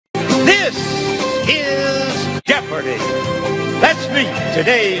Jeopardy! Let's meet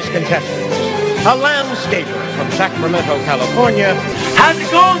today's contestants. A landscaper from Sacramento, California. How's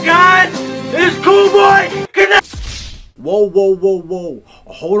it going, guys? It's CoolBoy Content. Whoa, whoa, whoa, whoa.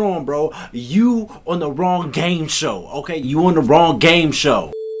 Hold on, bro. You on the wrong game show, okay? You on the wrong game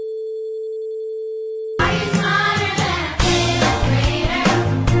show.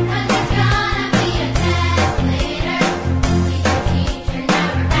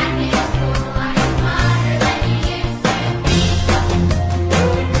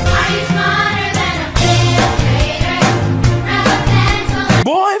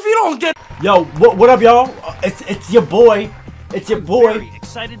 Yo, what up, y'all? It's your boy. It's your boy. Very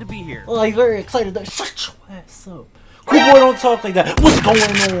excited to be here. Like, very excited. Shut your ass up. CoolBoy don't talk like that. What's going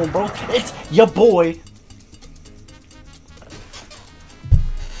on, bro? It's your boy.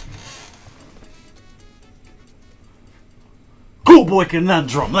 CoolBoy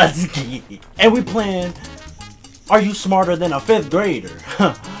Conundrum. Let's get it. And we playing Are You Smarter Than a 5th Grader?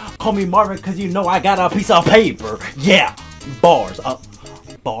 Call me Marvin because you know I got a piece of paper. Yeah. Bars.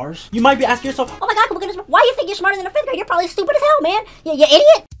 Bars? You might be asking yourself, oh my god, why do you think you're smarter than a 5th grader? You're probably stupid as hell, man. You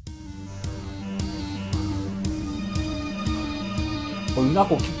idiot. Well, you're not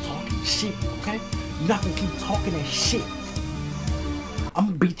gonna keep talking shit, okay? You're not gonna keep talking that shit. I'm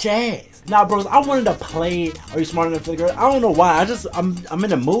gonna beat your ass. Nah, bros, I wanted to play Are You Smarter Than a 5th Grader? I don't know why. I'm in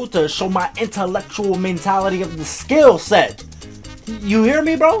the mood to show my intellectual mentality of the skill set. You hear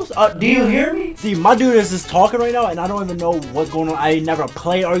me, bros? Do you hear me? See, my dude is just talking right now, and I don't even know what's going on. I never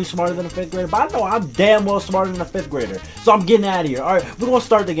play Are You Smarter Than a 5th Grader, but I know I'm damn well smarter than a 5th grader. So I'm getting out of here. Alright, we're gonna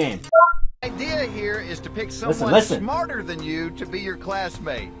start the game. The idea here is to pick someone listen. smarter than you to be your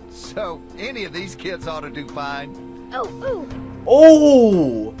classmate. So any of these kids ought to do fine.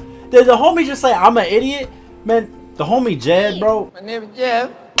 Oh! Did the homie just say I'm an idiot? Man, the homie Jed, bro. My name is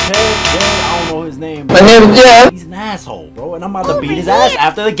Jeff. I don't know his name. My name is Jeff. He's an asshole, bro, and I'm about to beat his ass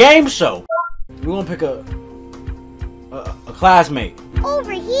after the game show. We're gonna pick a classmate.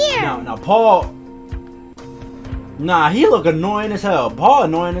 Over here. Now Paul. Nah, he look annoying as hell. Paul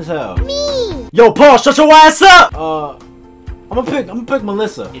annoying as hell. Me. Yo, Paul, shut your ass up. I'm gonna pick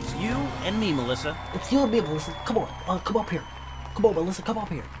Melissa. It's you and me, Melissa. It's you and me, Melissa. Come on, come up here. Come on, Melissa, come up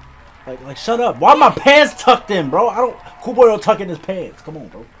here. Like, shut up. Why are my pants tucked in, bro? CoolBoy don't tuck in his pants. Come on,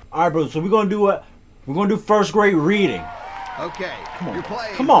 bro. All right, bro. So we're gonna do first grade reading. Okay. Come on. You're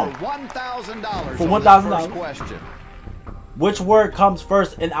playing Come on. for $1,000. For $1,000. First question. Which word comes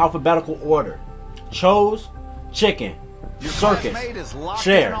first in alphabetical order? Chose, chicken, Your circus, classmate is locked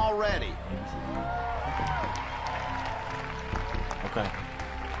chair. in already. Okay.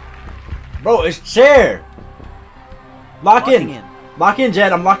 Bro, it's chair. Lock in. Lock in,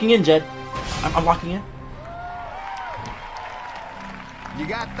 Jed. I'm locking in, Jed. I'm locking in. You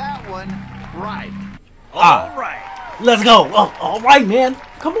got that one right. All right. Let's go. Oh, all right, man.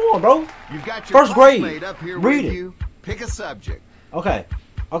 Come on, bro. You've got your First grade. classmate up here Read with it. you. Pick a subject. Okay.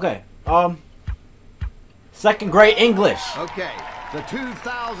 Second grade English. Okay. The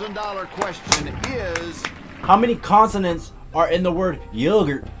 $2,000 question is... How many consonants are in the word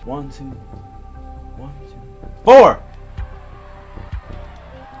yogurt? 1, 2, 4.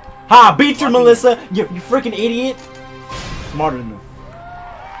 Ha! Beat you, Melissa. You freaking idiot. Smarter than them.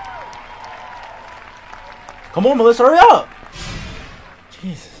 Come on, Melissa, hurry up.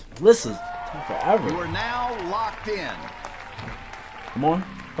 Jesus, Melissa's taking forever. You are now locked in. Come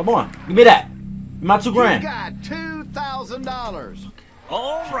on. Give me that. Give me my $2 grand. You got $2,000.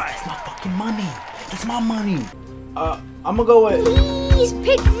 All right. That's my fucking money. That's my money. I'm gonna go with. Please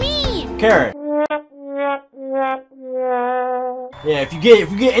pick me. Carrot. Yeah, if you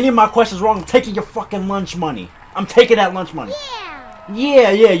get any of my questions wrong, I'm taking your fucking lunch money. I'm taking that lunch money. Yeah,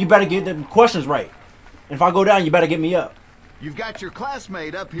 you better get the questions right. And if I go down, you better get me up. You've got your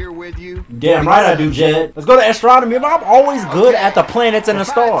classmate up here with you. Damn right I do, Jed. Let's go to astronomy. I'm always good at the planets and the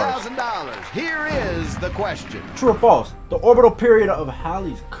stars. $5,000. Here is the question. True or false? The orbital period of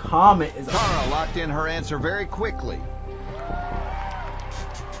Halley's Comet is... Tara locked in her answer very quickly.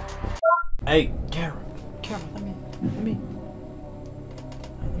 Hey, Kara, let me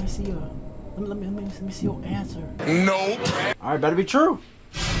see your... Let me see your answer. Nope. All right, better be true.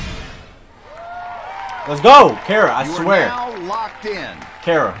 Let's go, Kara. I swear. You are now locked in.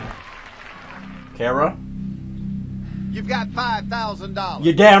 Kara. You've got $5,000.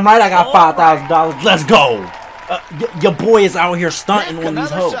 You're damn right. I got $5,000. Let's go. Your boy is out here stunting on these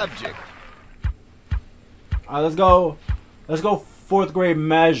hoes. Subject. All right, let's go. Let's go 4th grade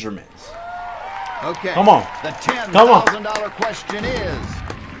measurements. Okay. Come on. The $10,000 question is...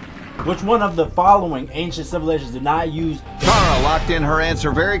 Which one of the following ancient civilizations did not use... Tara locked in her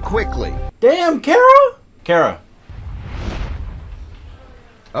answer very quickly. Damn, Kara. Kara.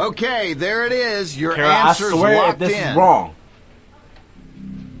 Okay, there it is. Your Kara, I answer's swear if locked this in. is wrong.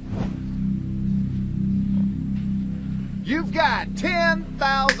 You've got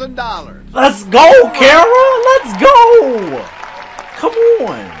 $10,000. Let's go, Kara. Let's go. Come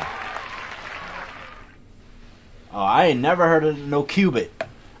on. Oh, I ain't never heard of no cubit.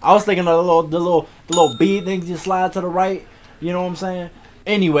 I was thinking of the little bead things you slide to the right. You know what I'm saying?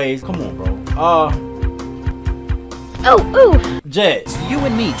 Anyways, come on, bro. Oh, Jed. It's you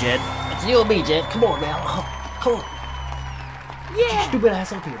and me, Jed. It's you and me, Jed. Come on, man. Come on. Get your stupid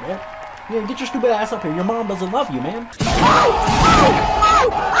ass up here, man. Yeah, get your stupid ass up here. Your mom doesn't love you, man.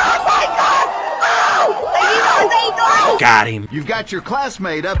 Got him. You've got your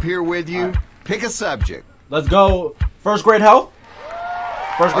classmate up here with you. Pick a subject. Let's go. First grade health.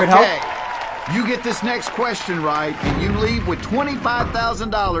 First grade health. You get this next question right, and you leave with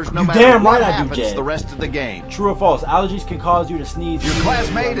 $25,000 no You matter damn what right I do, happens Jed. the rest of the game. True or false? Allergies can cause you to sneeze. Your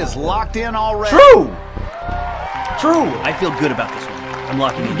classmate is locked in already. True. True. I feel good about this one. I'm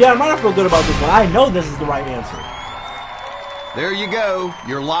locking in. Yeah, I might feel good about this one. I know this is the right answer. There you go.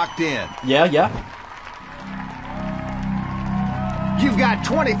 You're locked in. Yeah, yeah. You've got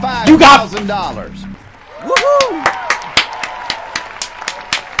 $25,000. You got- Woohoo!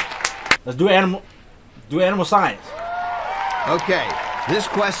 Let's do animal science. Okay, this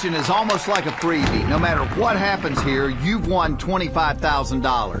question is almost like a freebie. No matter what happens here, you've won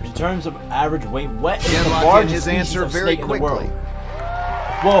 $25,000. In terms of average weight, what is Jed the locked in largest his species answer of very snake in the quickly. world?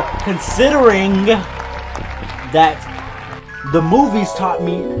 Well, considering that the movies taught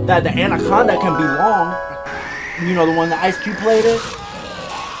me that the anaconda can be long, you know, the one that Ice Cube played in.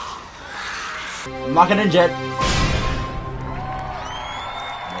 I'm locking in, Jed.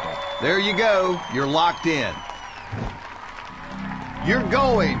 There you go. You're locked in. You're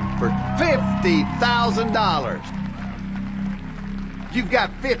going for $50,000. You've got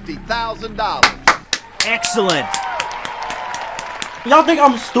 $50,000. Excellent. Y'all think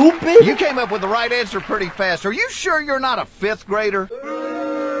I'm stupid? You came up with the right answer pretty fast. Are you sure you're not a 5th grader?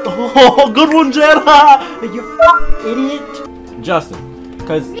 Oh, good one, Jed. You idiot. Justin.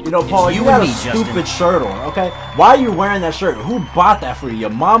 Because, you know, Paul, It's you you got and a me, stupid Justin. shirt on, okay? Why are you wearing that shirt? Who bought that for you?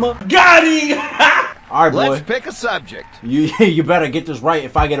 Your mama? Got him. All right, boy. Let's pick a subject. You better get this right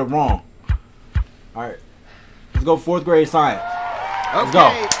if I get it wrong. All right. Let's go 4th grade science. Okay.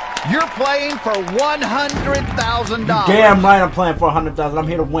 go. You're playing for $100,000. Damn right I'm playing for 100,000. I'm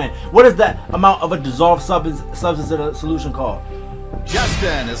here to win. What is that amount of a dissolved substance in a solution called?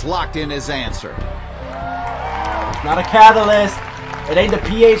 Justin is locked in his answer. It's not a catalyst. It ain't the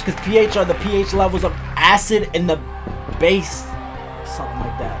pH, because pH are the pH levels of acid in the base. Something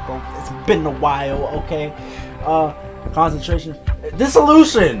like that, bro. It's been a while, okay? Concentration.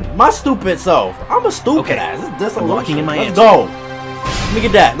 Dissolution. My stupid self. I'm a stupid Okay. ass. It's dissolution. I'm locking in my Let's answer. go. Let me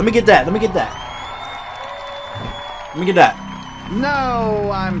get that. Let me get that. Let me get that. Let me get that. No,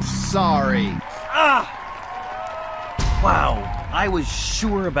 I'm sorry. Wow. I was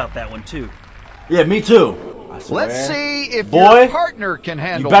sure about that one, too. Yeah, me too. I swear. Let's see if Boy, your partner can You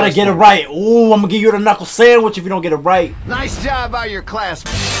handle better this get it one. right. Ooh, I'm gonna give you the knuckle sandwich if you don't get it right. Nice job by your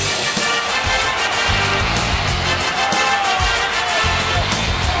classmate.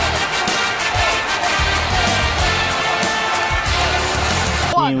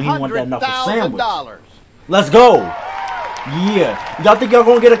 He want that knuckle sandwich. $100,000. Let's go. Yeah. Y'all think y'all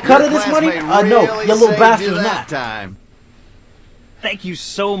gonna get a cut Your of this money? classmate No, really you little saved bastard you that not. time. Thank you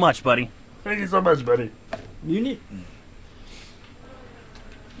so much, buddy. Thank you so much, buddy. You need.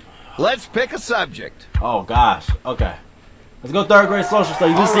 Let's pick a subject. Oh gosh. Okay. Let's go 3rd grade social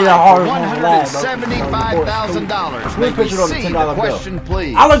studies. You can All see right, how hard for it's lad, bro. $175,000. Please Let me put it on the see $10 the bill. question,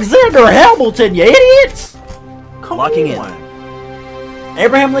 please. Alexander Hamilton, you idiots! Come Locking on. in.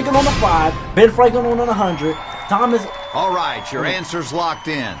 Abraham Lincoln on the 5, Ben Franklin on the 100, Thomas. All right, your answer's locked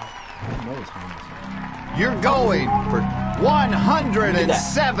in. No, Thomas. You're going for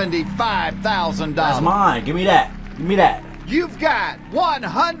 $175,000. That's mine. Give me that. Give me that. You've got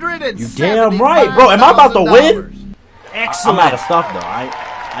 $175,000. You damn right, bro. Am I about to win? Excellent. I'm out of stuff though. I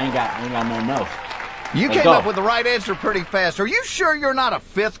ain't got nothing else. You Let's came go. up with the right answer pretty fast. Are you sure you're not a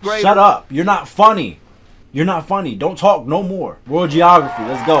 5th grader? Shut up. You're not funny. You're not funny. Don't talk no more. World geography.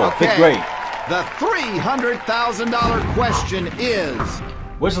 Let's go. Okay. 5th grade. The $300,000 question is: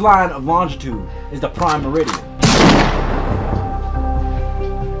 Which line of longitude is the prime meridian?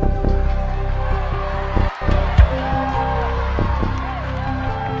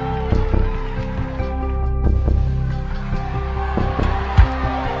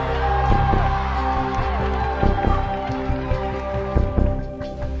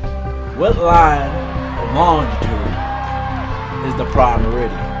 What line of Longitude is the prime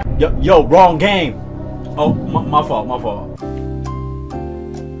meridian. Yo, wrong game. Oh, my fault.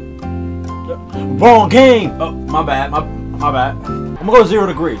 Wrong game. Oh, my bad. My bad. I'm gonna go 0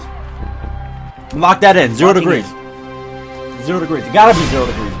 degrees. Lock that in. 0 degrees. 0 degrees. It gotta be 0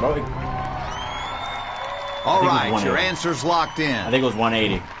 degrees, bro. All right, your answer's locked in. I think it was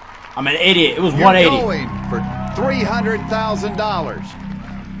 180. I'm an idiot. It was 180. You're going for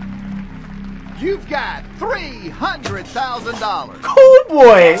 $300,000. You've got $300,000. Cool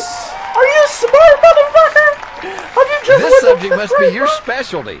boy. Are you smart, motherfucker? Have you just This subject must be your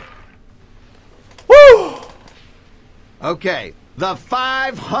specialty. Woo! Okay, the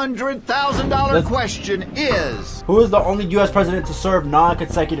 $500,000 question is... Who is the only U.S. president to serve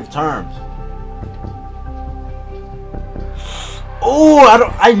non-consecutive terms? Oh,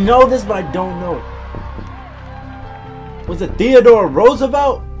 I know this, but I don't know it. Was it Theodore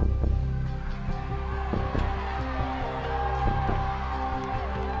Roosevelt?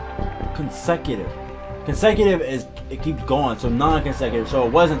 Consecutive. Consecutive is, it keeps going, so non-consecutive. So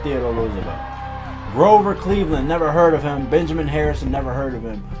it wasn't Theodore Roosevelt. Grover Cleveland, never heard of him. Benjamin Harrison, never heard of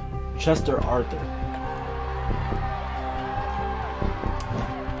him. Chester Arthur.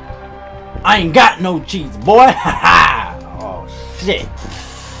 I ain't got no cheats, boy. Ha ha. Oh shit.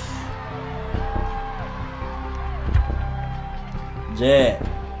 Jed,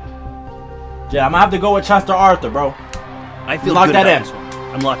 I'm gonna have to go with Chester Arthur, bro. I feel Lock good that about in. this one.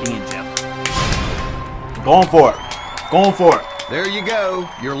 I'm locking in, Jeff. Going for it. Going for it. There you go.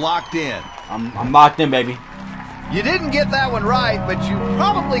 You're locked in. I'm locked in, baby. You didn't get that one right, but you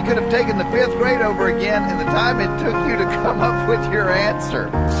probably could have taken the 5th grade over again in the time it took you to come up with your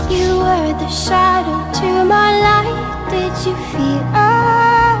answer. You were the shadow to my light. Did you feel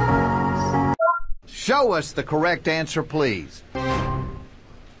us? Show us the correct answer, please.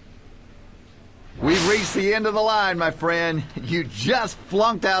 We've reached the end of the line, my friend. You just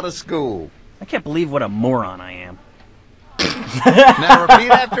flunked out of school. I can't believe what a moron I am. Now repeat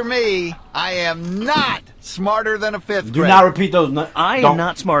after me. I am not smarter than a 5th grader. Do not repeat those. I am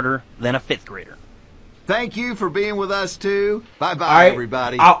not smarter than a 5th grader. Thank you for being with us, too. Bye-bye, All right,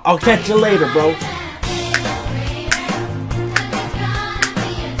 everybody. I'll catch you later, bro.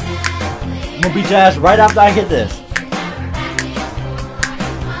 I'm gonna beat your ass right after I hit this.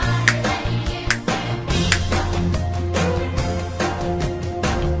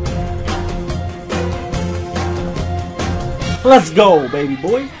 Let's go, baby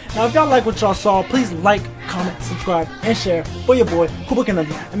boy. Now, if y'all like what y'all saw, please like, comment, subscribe, and share for your boy, CoolBoy Content.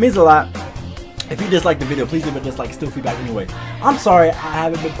 It means a lot. If you dislike the video, please leave a dislike. Still feedback anyway. I'm sorry I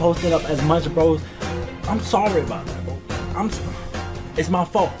haven't been posting up as much, bros. I'm sorry about that, bro. It's my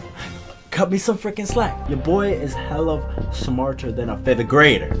fault. Cut me some freaking slack. Your boy is hella smarter than a 5th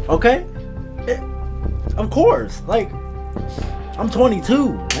grader. Okay? Of course. Like, I'm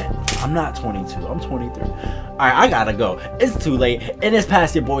 22, man. I'm not 22. I'm 23. Alright, I gotta go. It's too late, and it's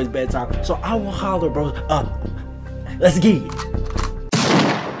past your boy's bedtime. So I will holler, bros. Let's get it.